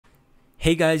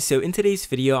Hey guys, so in today's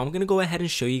video, I'm going to go ahead and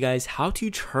show you guys how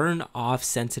to turn off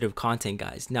sensitive content,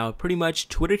 guys. Now, pretty much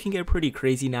Twitter can get pretty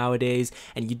crazy nowadays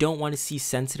and you don't want to see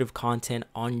sensitive content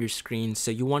on your screen,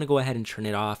 so you want to go ahead and turn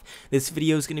it off. This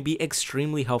video is going to be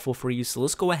extremely helpful for you, so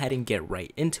let's go ahead and get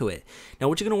right into it. Now,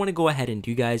 what you're going to want to go ahead and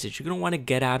do, guys, is you're going to want to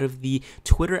get out of the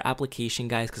Twitter application,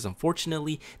 guys, because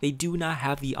unfortunately, they do not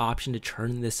have the option to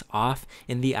turn this off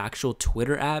in the actual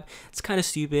Twitter app. It's kind of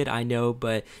stupid, I know,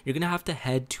 but you're going to have to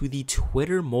head to the Twitter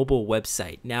mobile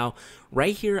website. Now,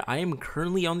 right here, I am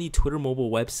currently on the Twitter mobile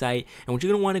website, and what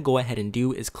you're going to want to go ahead and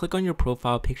do is click on your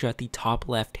profile picture at the top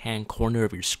left-hand corner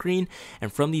of your screen,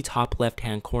 and from the top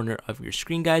left-hand corner of your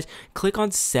screen, guys, click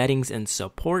on Settings and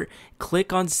Support,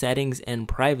 click on Settings and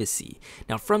Privacy.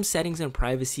 Now, from Settings and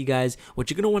Privacy, guys, what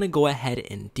you're going to want to go ahead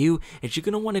and do is you're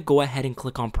going to want to go ahead and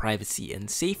click on Privacy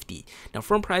and Safety. Now,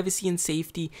 from Privacy and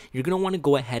Safety, you're going to want to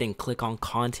go ahead and click on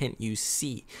Content You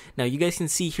See. Now, you guys can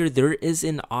see here, there is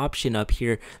an option up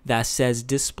here that says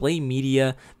display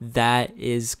media that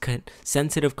is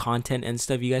sensitive content and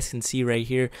stuff. You guys can see right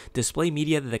here, display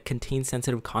media that contains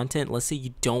sensitive content. Let's say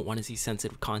you don't want to see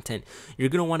sensitive content. You're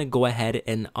going to want to go ahead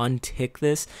and untick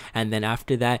this, and then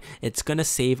after that, it's going to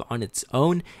save on its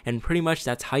own, and pretty much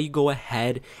that's how you go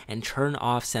ahead and turn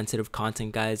off sensitive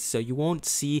content, guys. So you won't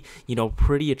see,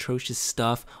 pretty atrocious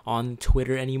stuff on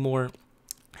Twitter anymore.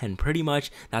 And pretty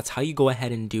much that's how you go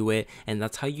ahead and do it, and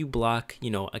that's how you block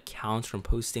accounts from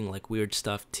posting like weird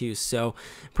stuff too. So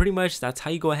pretty much that's how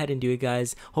you go ahead and do it,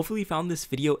 guys. Hopefully you found this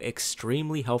video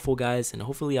extremely helpful, guys, and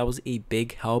hopefully I was a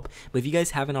big help. But if you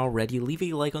guys haven't already, leave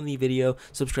a like on the video,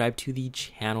 subscribe to the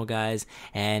channel, guys,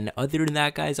 and other than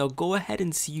that, guys, I'll go ahead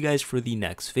and see you guys for the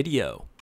next video.